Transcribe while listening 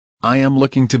I am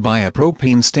looking to buy a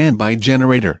propane standby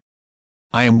generator.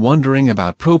 I am wondering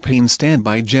about propane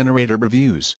standby generator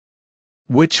reviews.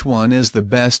 Which one is the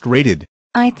best rated?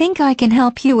 I think I can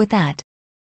help you with that.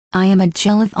 I am a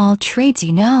Jill of all trades,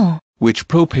 you know. Which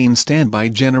propane standby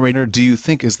generator do you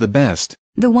think is the best?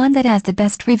 The one that has the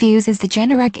best reviews is the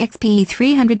Generac XPE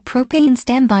 300 Propane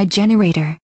Standby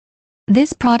Generator.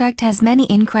 This product has many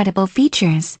incredible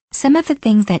features. Some of the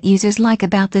things that users like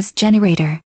about this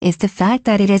generator is the fact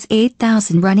that it has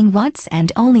 8,000 running watts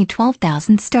and only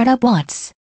 12,000 startup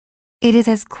watts. It is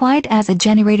as quiet as a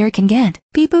generator can get.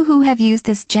 People who have used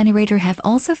this generator have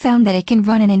also found that it can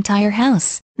run an entire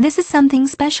house. This is something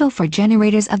special for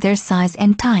generators of their size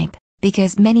and type,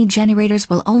 because many generators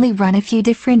will only run a few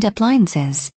different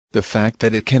appliances. The fact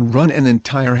that it can run an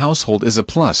entire household is a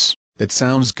plus. That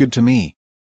sounds good to me.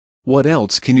 What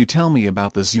else can you tell me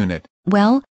about this unit?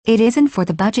 Well, it isn't for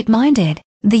the budget-minded.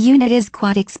 The unit is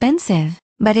quite expensive,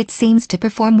 but it seems to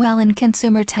perform well in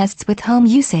consumer tests with home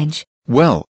usage.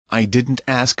 Well, I didn't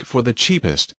ask for the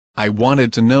cheapest. I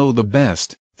wanted to know the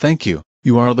best. Thank you.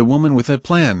 You are the woman with a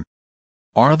plan.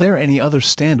 Are there any other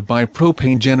standby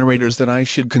propane generators that I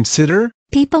should consider?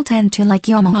 People tend to like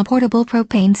Yamaha portable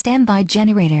propane standby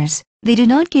generators. They do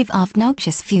not give off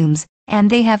noxious fumes, and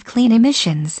they have clean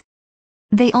emissions.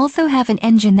 They also have an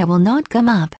engine that will not gum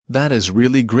up. That is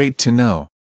really great to know.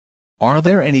 Are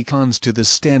there any cons to this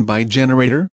standby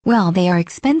generator? Well, they are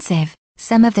expensive.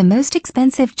 Some of the most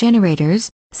expensive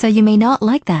generators, so you may not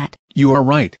like that. You are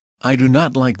right. I do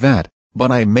not like that,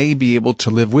 but I may be able to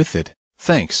live with it.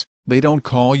 Thanks. They don't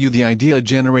call you the idea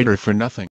generator for nothing.